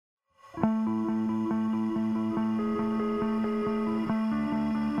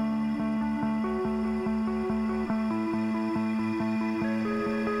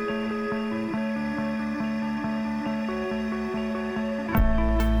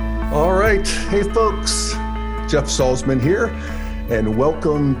All right. Hey, folks. Jeff Salzman here, and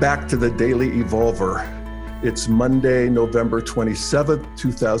welcome back to the Daily Evolver. It's Monday, November 27th,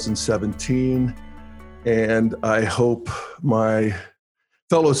 2017, and I hope my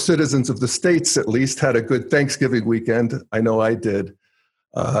fellow citizens of the States at least had a good Thanksgiving weekend. I know I did,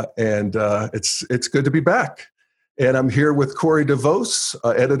 and it's good to be back. And I'm here with Corey DeVos,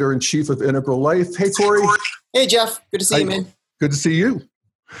 Editor-in-Chief of Integral Life. Hey, Corey. Hey, Jeff. Good to see you, man. Good to see you.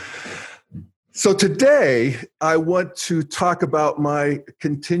 So today, I want to talk about my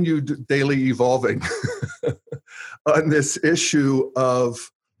continued daily evolving on this issue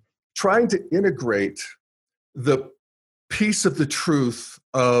of trying to integrate the piece of the truth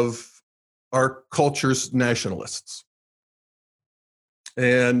of our culture's nationalists.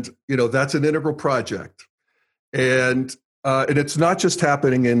 And, that's an integral project. And it's not just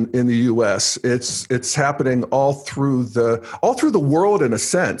happening in the U.S. It's happening all through the world in a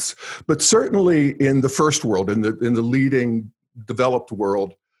sense, but certainly in the first world, in the leading developed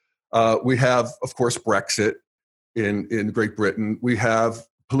world, we have, of course, Brexit in Great Britain. We have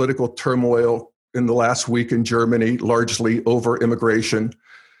political turmoil in the last week in Germany, largely over immigration.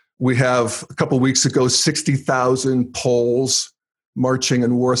 We have a couple of weeks ago 60,000 Poles marching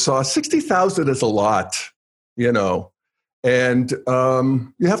in Warsaw. 60,000 is a lot, And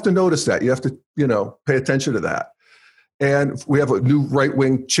you have to notice that. You have to, pay attention to that. And we have a new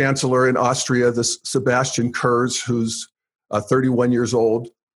right-wing chancellor in Austria, this Sebastian Kurz, who's 31 years old.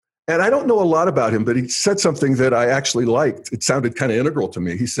 And I don't know a lot about him, but he said something that I actually liked. It sounded kind of integral to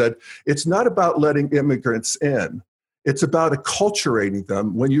me. He said, it's not about letting immigrants in. It's about acculturating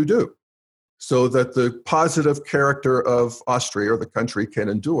them when you do, so that the positive character of Austria or the country can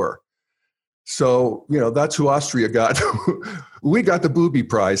endure. So, that's who Austria got. We got the booby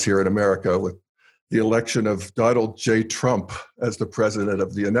prize here in America with the election of Donald J. Trump as the president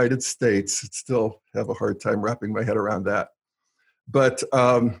of the United States. I still have a hard time wrapping my head around that. But,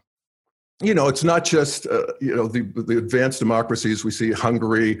 it's not just, the advanced democracies. We see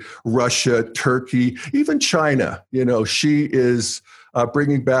Hungary, Russia, Turkey, even China. She is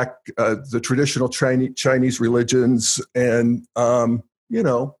bringing back the traditional Chinese religions and,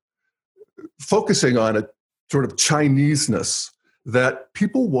 focusing on a sort of Chineseness that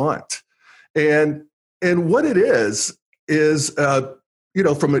people want. And what it is,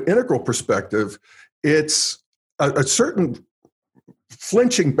 from an integral perspective, it's a certain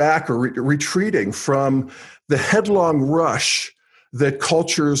flinching back or retreating from the headlong rush that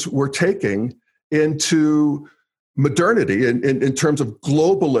cultures were taking into modernity in terms of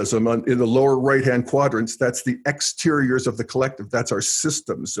globalism in the lower right-hand quadrants. That's the exteriors of the collective. That's our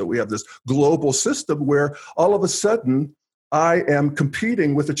system. So we have this global system where all of a sudden I am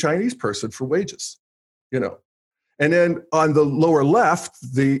competing with a Chinese person for wages, And then on the lower left,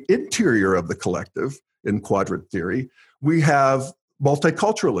 the interior of the collective in quadrant theory, we have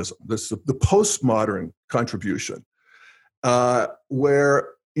multiculturalism, the postmodern contribution, where,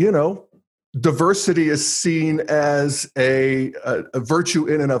 diversity is seen as a virtue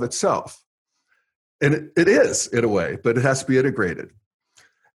in and of itself. And it is, in a way, but it has to be integrated.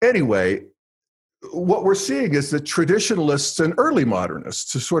 Anyway, what we're seeing is that traditionalists and early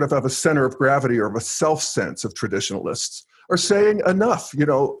modernists, who sort of have a center of gravity or a self-sense of traditionalists, are saying enough.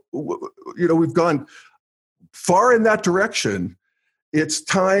 We've gone far in that direction. It's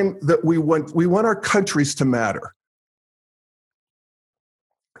time that we want our countries to matter.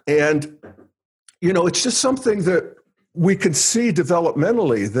 And, it's just something that we can see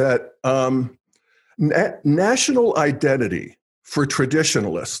developmentally that national identity for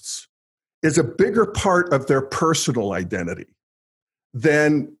traditionalists is a bigger part of their personal identity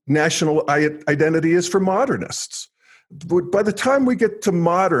than national identity is for modernists. But by the time we get to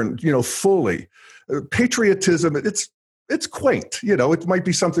modern, fully, patriotism, it's quaint. It might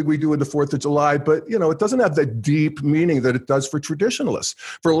be something we do in the 4th of July, but, it doesn't have the deep meaning that it does for traditionalists.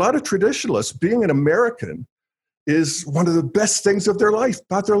 For a lot of traditionalists, being an American is one of the best things about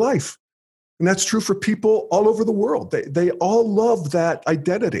their life. And that's true for people all over the world. They all love that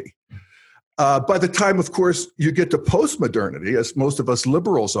identity. By the time, of course, you get to postmodernity, as most of us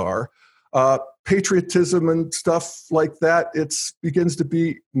liberals are, patriotism and stuff like that, it begins to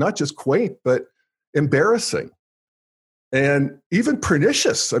be not just quaint, but embarrassing. And even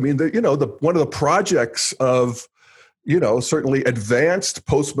pernicious. I mean, one of the projects of, certainly advanced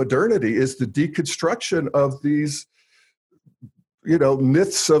postmodernity is the deconstruction of these,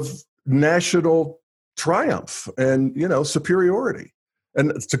 myths of national triumph and, superiority.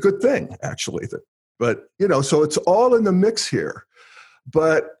 And it's a good thing, actually. But, so it's all in the mix here.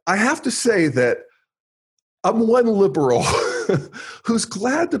 But I have to say that I'm one liberal who's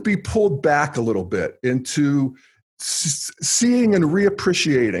glad to be pulled back a little bit into seeing and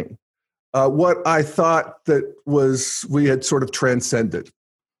reappreciating what I thought that we had sort of transcended.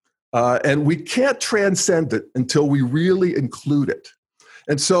 And we can't transcend it until we really include it.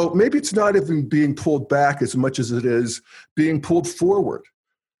 And so maybe it's not even being pulled back as much as it is being pulled forward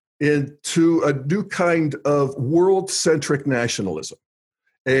into a new kind of world-centric nationalism,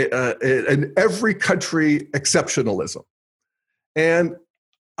 an every country exceptionalism. And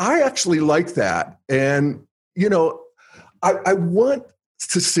I actually like that. And, I want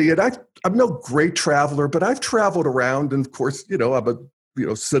to see it. I'm no great traveler, but I've traveled around. And of course, I'm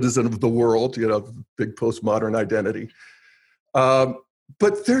a citizen of the world, big postmodern identity.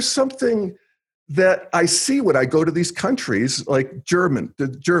 But there's something that I see when I go to these countries like Germany.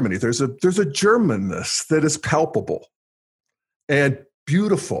 There's a Germanness that is palpable and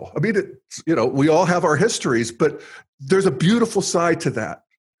beautiful. I mean, we all have our histories, but there's a beautiful side to that,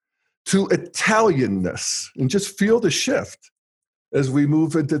 to Italianness, and just feel the shift as we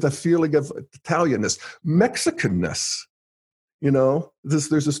move into the feeling of Italianness, Mexicanness. There's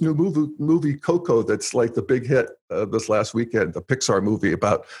this new movie Coco that's like the big hit this last weekend, the Pixar movie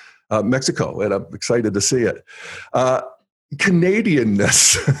about Mexico, and I'm excited to see it.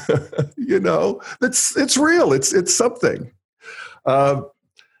 Canadianness, it's real. It's something. I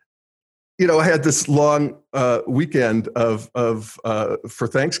had this long weekend for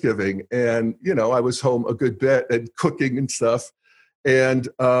Thanksgiving, and I was home a good bit and cooking and stuff, and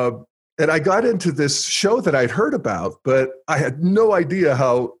I got into this show that I'd heard about, but I had no idea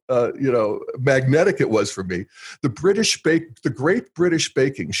how magnetic it was for me. The Great British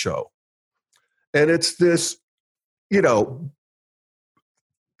Baking Show, and it's this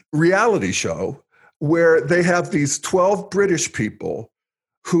reality show where they have these 12 British people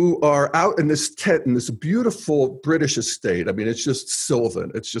who are out in this tent in this beautiful British estate. I mean, it's just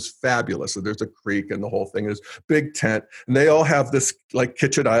sylvan. It's just fabulous. And there's a creek and the whole thing is big tent. And they all have this like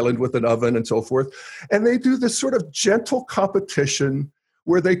kitchen island with an oven and so forth. And they do this sort of gentle competition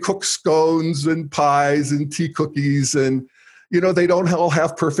where they cook scones and pies and tea cookies. And, they don't all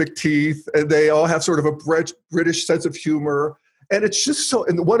have perfect teeth. And they all have sort of a British sense of humor. And it's just so,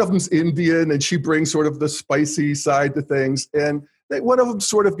 and one of them's Indian and she brings sort of the spicy side to things. And one of them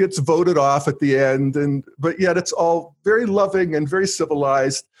sort of gets voted off at the end, but yet it's all very loving and very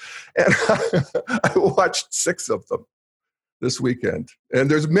civilized. And I watched 6 of them this weekend, and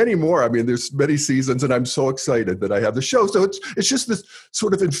there's many more. I mean, there's many seasons, and I'm so excited that I have the show. So it's just this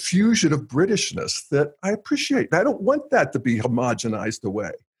sort of infusion of Britishness that I appreciate. And I don't want that to be homogenized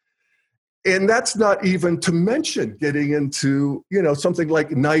away. And that's not even to mention getting into something like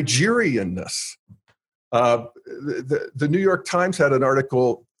Nigerianness. The New York Times had an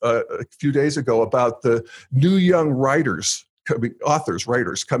article a few days ago about the new young writers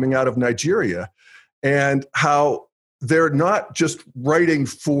coming out of Nigeria, and how they're not just writing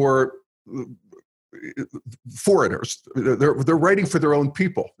for foreigners. They're writing for their own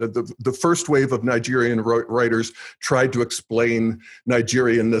people. The first wave of Nigerian writers tried to explain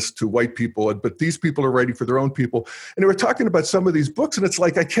Nigerianness to white people, but these people are writing for their own people. And they were talking about some of these books, and it's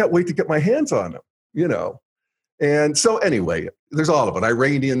like, I can't wait to get my hands on them. And so anyway, there's all of it.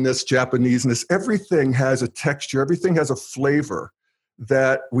 Iranianness, Japaneseness, everything has a texture, everything has a flavor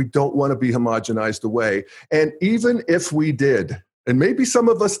that we don't want to be homogenized away. And even if we did, and maybe some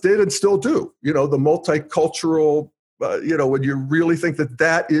of us did and still do, the multicultural, when you really think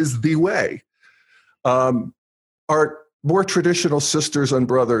that is the way, our more traditional sisters and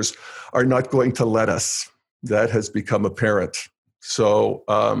brothers are not going to let us. That has become apparent. So,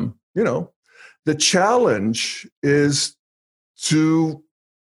 the challenge is to,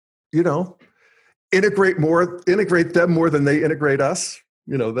 integrate them more than they integrate us.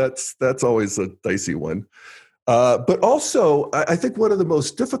 That's always a dicey one. But also, I think one of the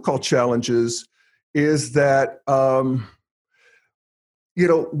most difficult challenges is that,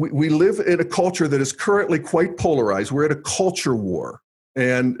 we live in a culture that is currently quite polarized. We're in a culture war.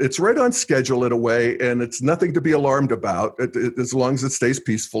 And it's right on schedule in a way, and it's nothing to be alarmed about as long as it stays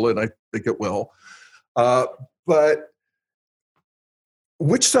peaceful, and I think it will. But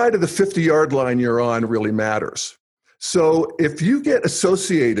which side of the 50-yard line you're on really matters. So if you get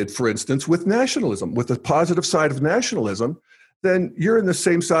associated, for instance, with nationalism, with the positive side of nationalism, then you're in the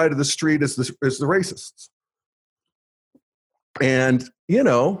same side of the street as the racists. And,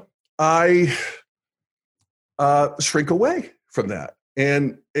 I shrink away from that.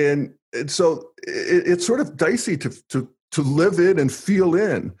 And so it's sort of dicey to live in and feel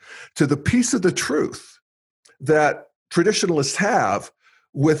in to the piece of the truth that traditionalists have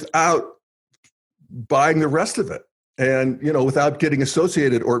without buying the rest of it. and, without getting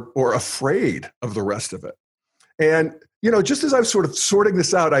associated or afraid of the rest of it. And, just as I was sort of sorting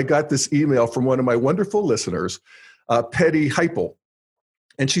this out, I got this email from one of my wonderful listeners, Petty Heipel.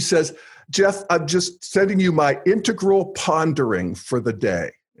 And she says, Jeff, I'm just sending you my integral pondering for the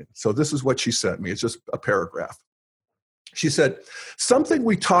day. So this is what she sent me. It's just a paragraph. She said, something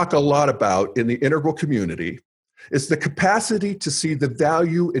we talk a lot about in the integral community is the capacity to see the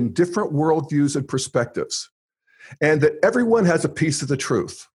value in different worldviews and perspectives, and that everyone has a piece of the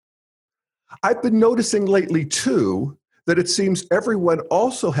truth. I've been noticing lately, too, that it seems everyone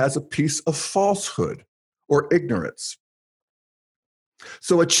also has a piece of falsehood or ignorance.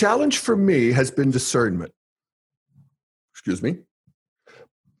 So a challenge for me has been discernment. Excuse me.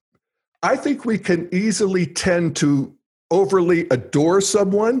 I think we can easily tend to overly adore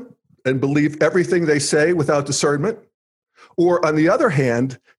someone and believe everything they say without discernment. Or on the other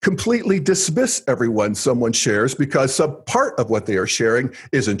hand, completely dismiss everyone someone shares because some part of what they are sharing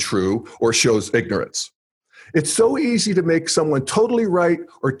isn't true or shows ignorance. It's so easy to make someone totally right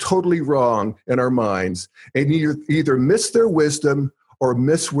or totally wrong in our minds and either miss their wisdom or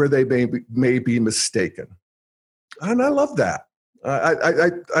miss where they may be mistaken. And I love that.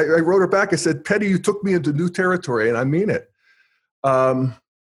 I wrote her back. I said, Petty, you took me into new territory, and I mean it. And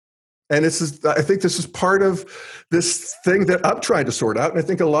I think this is part of this thing that I'm trying to sort out, and I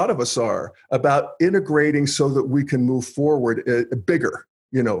think a lot of us are, about integrating so that we can move forward bigger,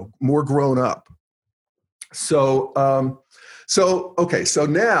 more grown up. So now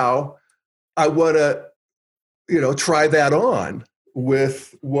I want to, try that on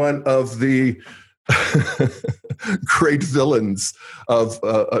with one of the great villains of,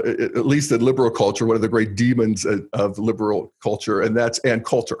 at least in liberal culture, one of the great demons of liberal culture, and that's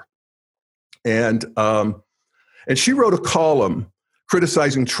Coulter. And she wrote a column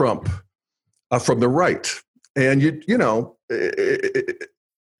criticizing Trump from the right. And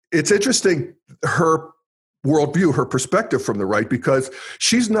it's interesting, her worldview, her perspective from the right, because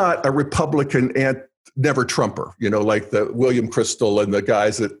she's not a Republican and never Trumper, like the William Crystal and the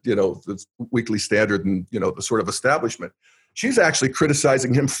guys at, the Weekly Standard and, the sort of establishment. She's actually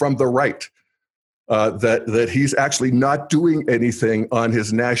criticizing him from the right, that he's actually not doing anything on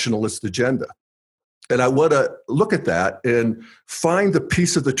his nationalist agenda. And I want to look at that and find the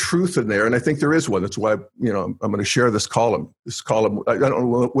piece of the truth in there. And I think there is one. That's why, I'm going to share this column. I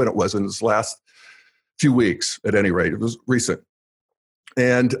don't know when it was, in this last few weeks, at any rate. It was recent.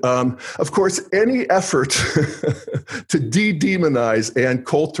 And of course, any effort to de-demonize Ann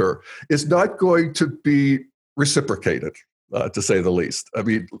Coulter is not going to be reciprocated, to say the least. I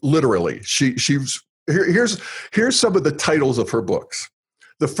mean, literally, here's some of the titles of her books.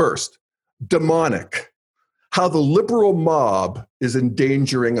 The first, Demonic: How the Liberal Mob is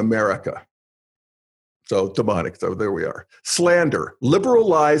Endangering America. So demonic, so there we are. Slander: Liberal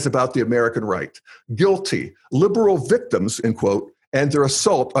Lies About the American Right. Guilty: Liberal Victims, in quote, and their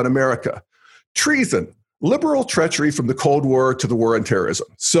assault on America. Treason: Liberal treachery from the Cold War to the war on terrorism.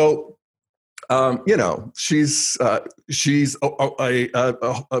 So, she's a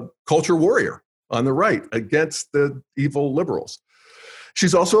culture warrior on the right against the evil liberals.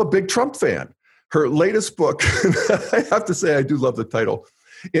 She's also a big Trump fan. Her latest book, I have to say I do love the title,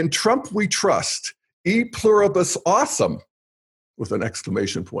 In Trump We Trust, E Pluribus Awesome, with an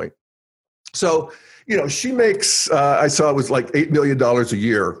exclamation point. So, she makes, I saw it was like $8 million a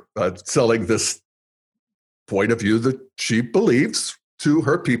year selling this point of view that she believes to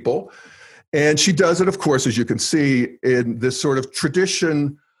her people. And she does it, of course, as you can see, in this sort of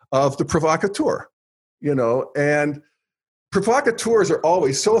tradition of the provocateur, and provocateurs are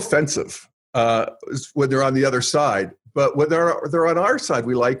always so offensive when they're on the other side. But when they're on our side,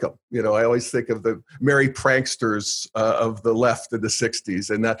 we like them. I always think of the merry pranksters of the left in the 60s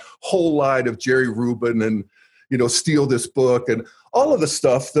and that whole line of Jerry Rubin and, Steal This Book and all of the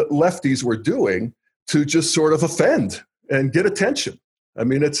stuff that lefties were doing to just sort of offend and get attention. I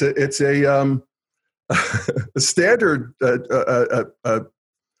mean, it's a standard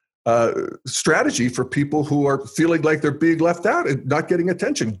strategy for people who are feeling like they're being left out and not getting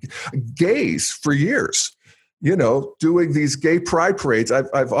attention. Gays for years, doing these gay pride parades.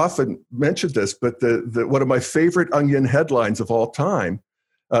 I've often mentioned this, but the one of my favorite Onion headlines of all time,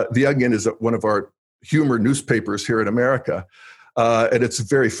 The Onion is one of our humor newspapers here in America, and it's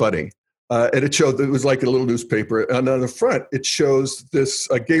very funny. And it was like a little newspaper, and on the front it shows this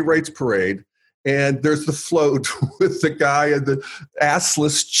gay rights parade. And there's the float with the guy and the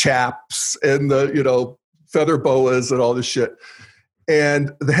assless chaps and the, feather boas and all this shit.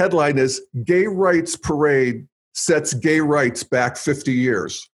 And the headline is, Gay Rights Parade Sets Gay Rights Back 50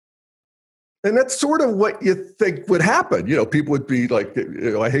 Years. And that's sort of what you think would happen. People would be like,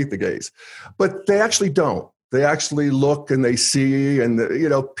 I hate the gays. But they actually don't. They actually look and they see, and,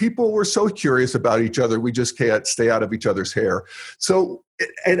 people were so curious about each other, we just can't stay out of each other's hair. So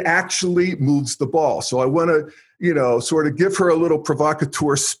it actually moves the ball. So I want to, sort of give her a little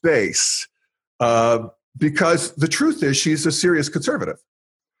provocateur space because the truth is she's a serious conservative.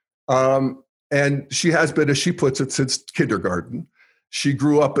 And she has been, as she puts it, since kindergarten. She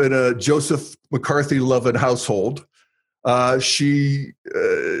grew up in a Joseph McCarthy-loving household. She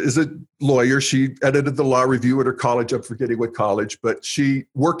is a lawyer. She edited the law review at her college. I'm forgetting what college, but she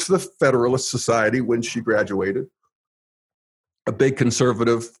worked for the Federalist Society when she graduated, a big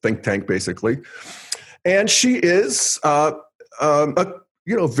conservative think tank, basically. And she is a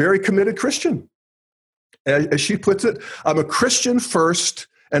very committed Christian. As she puts it, I'm a Christian first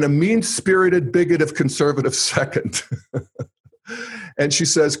and a mean-spirited, bigoted conservative second. And she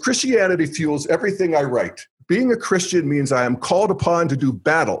says, Christianity fuels everything I write. Being a Christian means I am called upon to do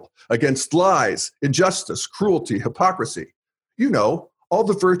battle against lies, injustice, cruelty, hypocrisy. All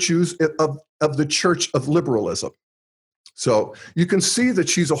the virtues of the Church of Liberalism. So you can see that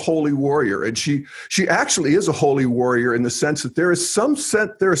she's a holy warrior, and she actually is a holy warrior in the sense that there is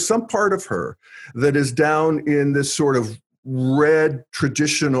some part of her that is down in this sort of red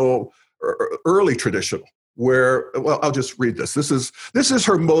traditional, early traditional, where, well, I'll just read this. This is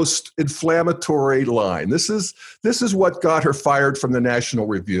her most inflammatory line. This is what got her fired from the National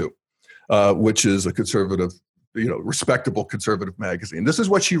Review, which is a conservative, respectable conservative magazine. This is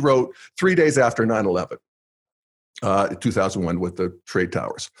what she wrote 3 days after 9/11, 2001, with the Trade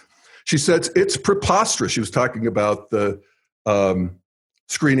Towers. She said, it's preposterous. She was talking about the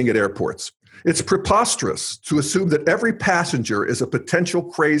screening at airports. It's preposterous to assume that every passenger is a potential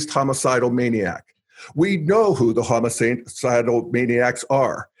crazed homicidal maniac. We know who the homicidal maniacs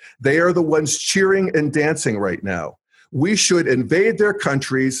are. They are the ones cheering and dancing right now. We should invade their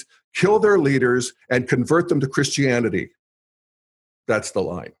countries, kill their leaders, and convert them to Christianity. That's the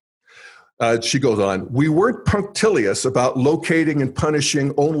line. She goes on, we weren't punctilious about locating and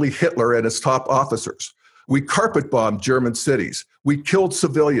punishing only Hitler and his top officers. We carpet bombed German cities. We killed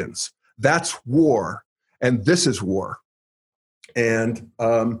civilians. That's war. And this is war. And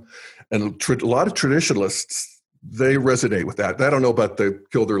a lot of traditionalists, they resonate with that. I don't know about the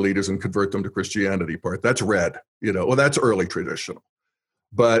kill their leaders and convert them to Christianity part. That's red, that's early traditional.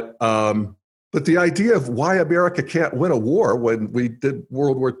 But the idea of why America can't win a war when we did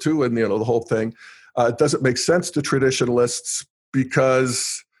World War II and, the whole thing, doesn't make sense to traditionalists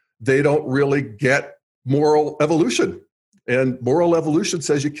because they don't really get moral evolution. And moral evolution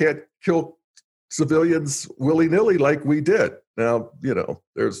says you can't kill civilians willy-nilly like we did. Now,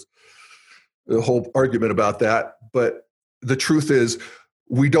 there's a whole argument about that. But the truth is,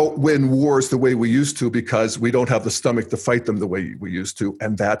 we don't win wars the way we used to because we don't have the stomach to fight them the way we used to.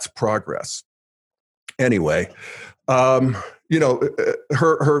 And that's progress. Anyway, her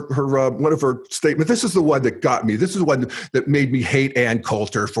one of her statements, this is the one that got me. This is the one that made me hate Ann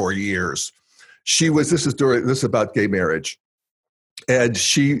Coulter for years. This is about gay marriage. And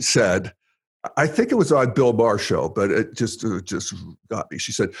she said, I think it was on Bill Maher's show, but it just got me.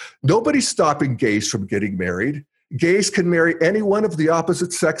 She said, nobody's stopping gays from getting married. Gays can marry anyone of the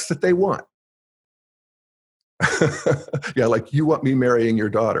opposite sex that they want. Yeah, like you want me marrying your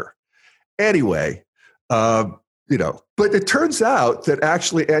daughter. Anyway, but it turns out that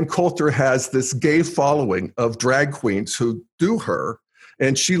actually Ann Coulter has this gay following of drag queens who do her,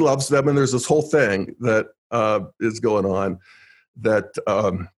 and she loves them. And there's this whole thing that is going on that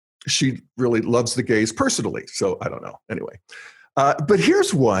she really loves the gays personally. So I don't know. Anyway, but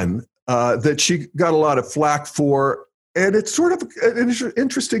here's one that she got a lot of flack for, and it's sort of an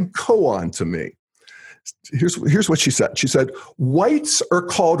interesting koan to me. Here's what she said. She said, whites are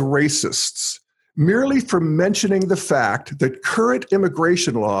called racists merely for mentioning the fact that current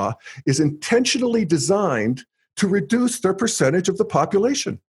immigration law is intentionally designed to reduce their percentage of the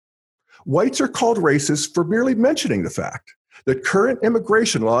population. Whites are called racist for merely mentioning the fact that current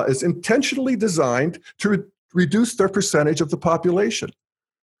immigration law is intentionally designed to reduce their percentage of the population.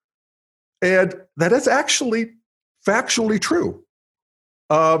 And that is actually factually true.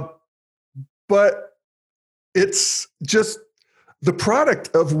 But it's just the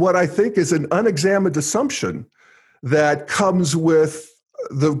product of what I think is an unexamined assumption that comes with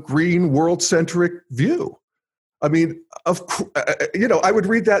the green world-centric view. I mean, I would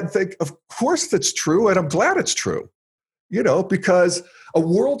read that and think, of course that's true, and I'm glad it's true. Because a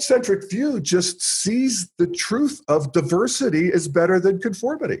world-centric view just sees the truth of diversity is better than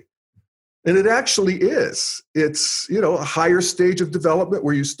conformity. And it actually is. It's, a higher stage of development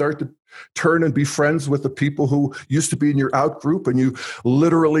where you start to turn and be friends with the people who used to be in your out group, and you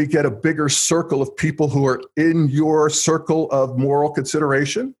literally get a bigger circle of people who are in your circle of moral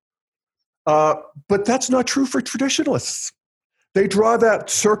consideration. But that's not true for traditionalists. They draw that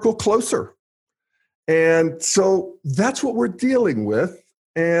circle closer. And so that's what we're dealing with.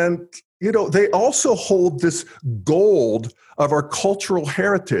 And, they also hold this gold of our cultural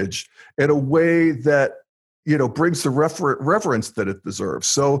heritage in a way that, brings the reverence that it deserves.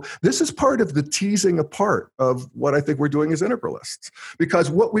 So this is part of the teasing apart of what I think we're doing as integralists. Because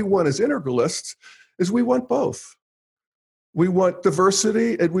what we want as integralists is we want both. We want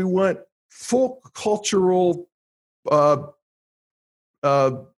diversity and we want full cultural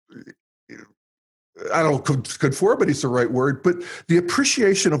I don't know, conformity is the right word, but the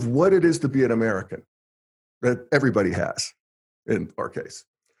appreciation of what it is to be an American that everybody has in our case.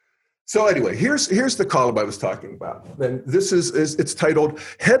 So anyway, here's the column I was talking about. And this is it's titled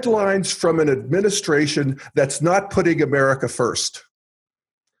Headlines from an Administration That's Not Putting America First.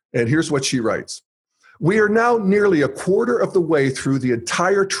 And here's what she writes. We are now nearly a quarter of the way through the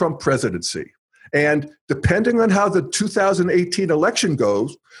entire Trump presidency. And depending on how the 2018 election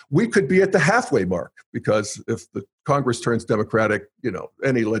goes, we could be at the halfway mark, because if the Congress turns Democratic,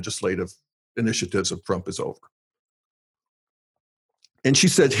 any legislative initiatives of Trump is over. And she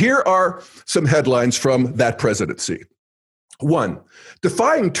said, here are some headlines from that presidency. 1,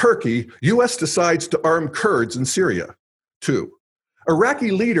 defying Turkey, U.S. decides to arm Kurds in Syria. 2,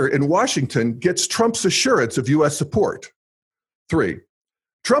 Iraqi leader in Washington gets Trump's assurance of U.S. support. 3,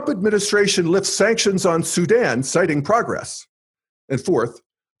 Trump administration lifts sanctions on Sudan, citing progress. And 4th,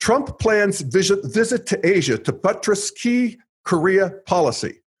 Trump plans visit to Asia to buttress key Korea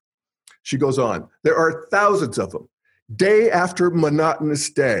policy. She goes on, there are thousands of them, day after monotonous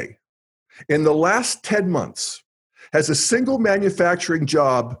day. In the last 10 months, has a single manufacturing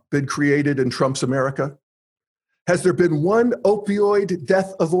job been created in Trump's America? Has there been one opioid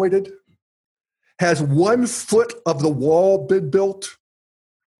death avoided? Has 1 foot of the wall been built?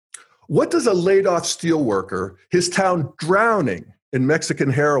 What does a laid-off steelworker, his town drowning in Mexican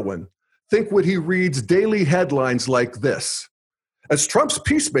heroin, think when he reads daily headlines like this? As Trump's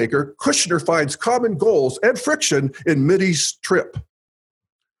peacemaker, Kushner finds common goals and friction in Mideast trip.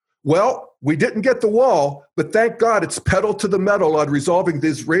 Well, we didn't get the wall, but thank God it's pedal to the metal on resolving the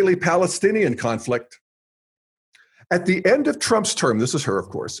Israeli-Palestinian conflict. At the end of Trump's term, this is her, of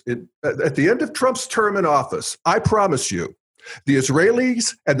course, at the end of Trump's term in office, I promise you, the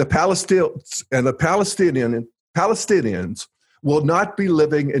Israelis and the Palestinians will not be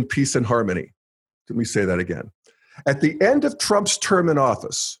living in peace and harmony. Let me say that again. At the end of Trump's term in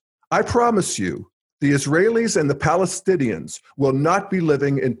office, I promise you, the Israelis and the Palestinians will not be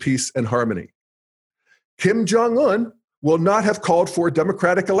living in peace and harmony. Kim Jong-un will not have called for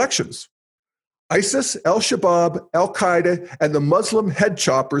democratic elections. ISIS, Al-Shabaab, Al-Qaeda, and the Muslim head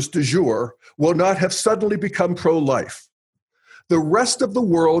choppers du jour will not have suddenly become pro-life. The rest of the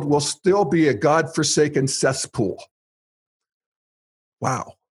world will still be a God-forsaken cesspool.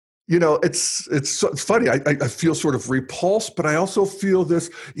 Wow. It's funny. I feel sort of repulsed, but I also feel this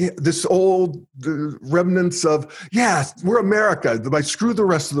old remnants of, we're America. My screw the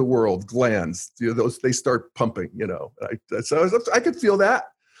rest of the world glands, they start pumping, So I could feel that.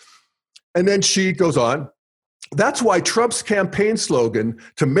 And then she goes on. That's why Trump's campaign slogan,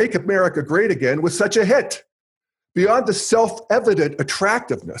 to make America great again, was such a hit. Beyond the self-evident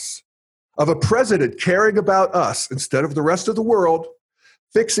attractiveness of a president caring about us instead of the rest of the world,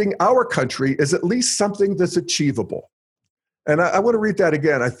 fixing our country is at least something that's achievable. And I want to read that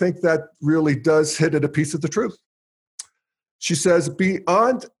again. I think that really does hit at a piece of the truth. She says,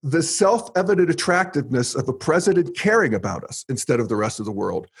 beyond the self-evident attractiveness of a president caring about us instead of the rest of the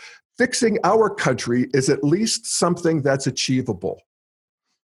world, fixing our country is at least something that's achievable.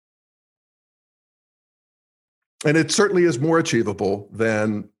 And it certainly is more achievable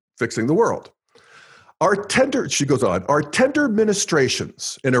than fixing the world. She goes on, our tender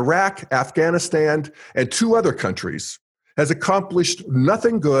ministrations in Iraq, Afghanistan, and 2 other countries has accomplished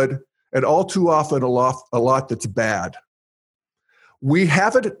nothing good and all too often a lot that's bad. We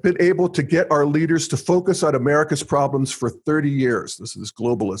haven't been able to get our leaders to focus on America's problems for 30 years. This is this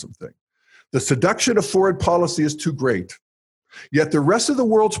globalism thing. The seduction of foreign policy is too great. Yet the rest of the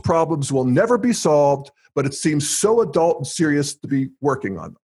world's problems will never be solved, but it seems so adult and serious to be working on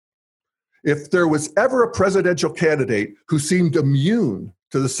them. If there was ever a presidential candidate who seemed immune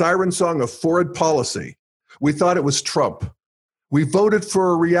to the siren song of foreign policy, we thought it was Trump. We voted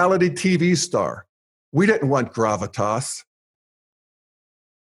for a reality TV star. We didn't want gravitas.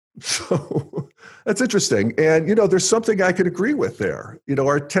 So that's interesting. And, there's something I could agree with there.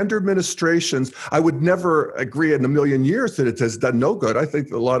 Our tender administrations, I would never agree in a million years that it has done no good. I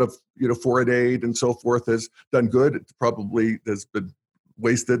think a lot of, foreign aid and so forth has done good. It probably has been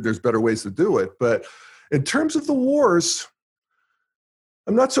wasted. There's better ways to do it. But in terms of the wars,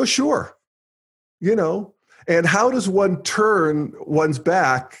 I'm not so sure, And how does one turn one's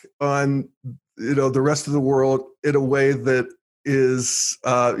back on, the rest of the world in a way that is,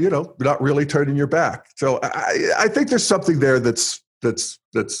 not really turning your back? So I think there's something there that's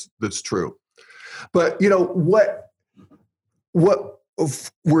true. But what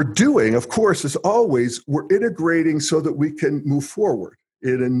we're doing, of course, is always we're integrating so that we can move forward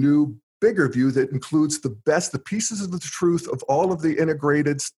in a new, bigger view that includes the pieces of the truth of all of the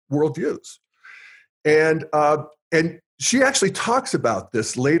integrated worldviews. And she actually talks about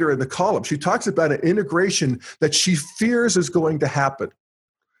this later in the column. She talks about an integration that she fears is going to happen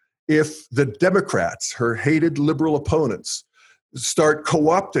if the Democrats, her hated liberal opponents, start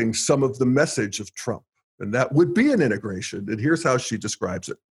co-opting some of the message of Trump. And that would be an integration. And here's how she describes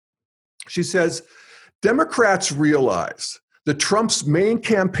it. She says, Democrats realize that Trump's main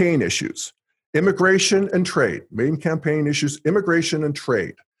campaign issues, immigration and trade,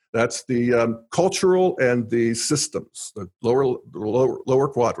 that's the cultural and the systems, the lower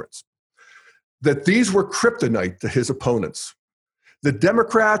quadrants, that these were kryptonite to his opponents. The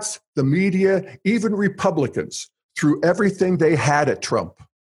Democrats, the media, even Republicans threw everything they had at Trump.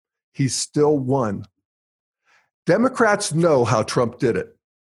 He still won. Democrats know how Trump did it.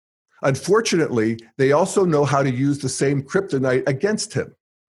 Unfortunately, they also know how to use the same kryptonite against him.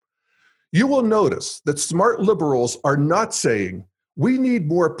 You will notice that smart liberals are not saying, we need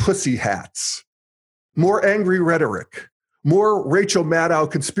more pussy hats, more angry rhetoric, more Rachel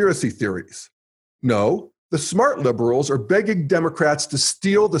Maddow conspiracy theories. No, the smart liberals are begging Democrats to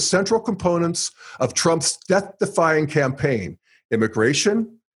steal the central components of Trump's death-defying campaign,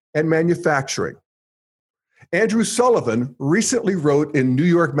 immigration and manufacturing. Andrew Sullivan recently wrote in New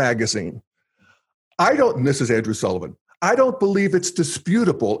York Magazine, this is Andrew Sullivan, I don't believe it's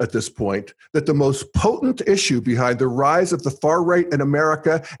disputable at this point that the most potent issue behind the rise of the far right in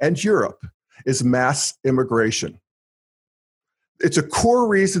America and Europe is mass immigration. It's a core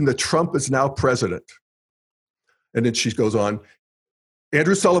reason that Trump is now president. And then she goes on,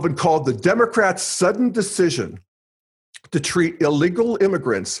 Andrew Sullivan called the Democrats' sudden decision to treat illegal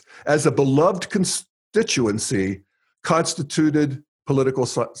immigrants as a beloved constituency constituted political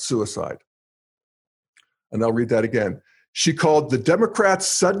suicide. And I'll read that again. She called the Democrats'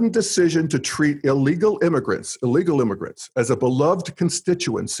 sudden decision to treat illegal immigrants as a beloved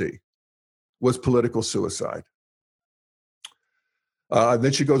constituency was political suicide.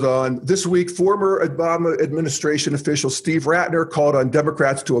 Then she goes on, this week, former Obama administration official Steve Ratner called on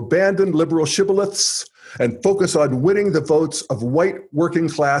Democrats to abandon liberal shibboleths and focus on winning the votes of white working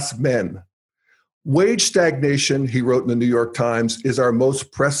class men. Wage stagnation, he wrote in the New York Times, is our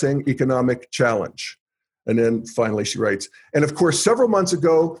most pressing economic challenge. And then finally she writes, and of course, several months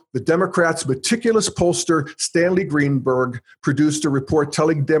ago, the Democrats' meticulous pollster Stanley Greenberg produced a report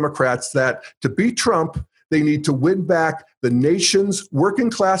telling Democrats that to beat Trump, they need to win back the nation's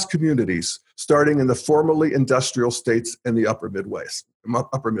working class communities, starting in the formerly industrial states and the upper Midwest.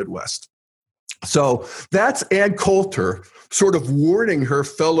 So that's Ann Coulter sort of warning her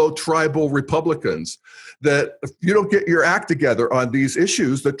fellow tribal Republicans that if you don't get your act together on these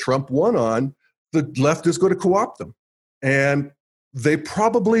issues that Trump won on, the left is going to co-opt them. And they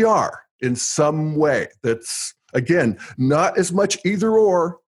probably are in some way. That's, again, not as much either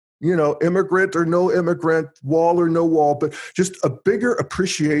or, immigrant or no immigrant, wall or no wall, but just a bigger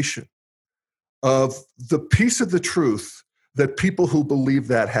appreciation of the piece of the truth that people who believe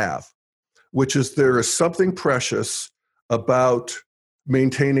that have, which is there is something precious about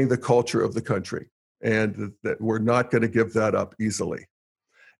maintaining the culture of the country, and that we're not going to give that up easily.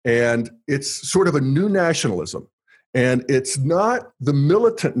 And it's sort of a new nationalism. And it's not the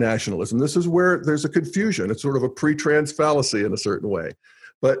militant nationalism. This is where there's a confusion. It's sort of a pre-trans fallacy in a certain way.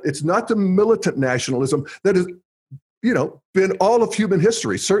 But it's not the militant nationalism that has, been all of human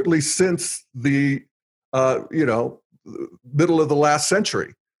history, certainly since the, middle of the last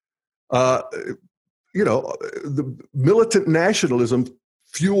century. The militant nationalism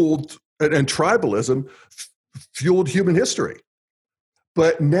fueled, and tribalism fueled human history.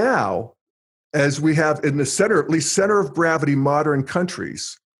 But now, as we have in the center, at least center of gravity modern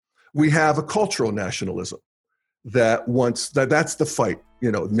countries, we have a cultural nationalism that's the fight.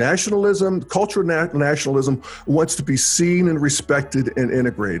 Nationalism, cultural nationalism wants to be seen and respected and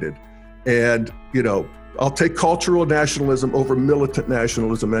integrated. And, I'll take cultural nationalism over militant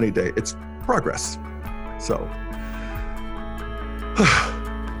nationalism any day. It's progress. So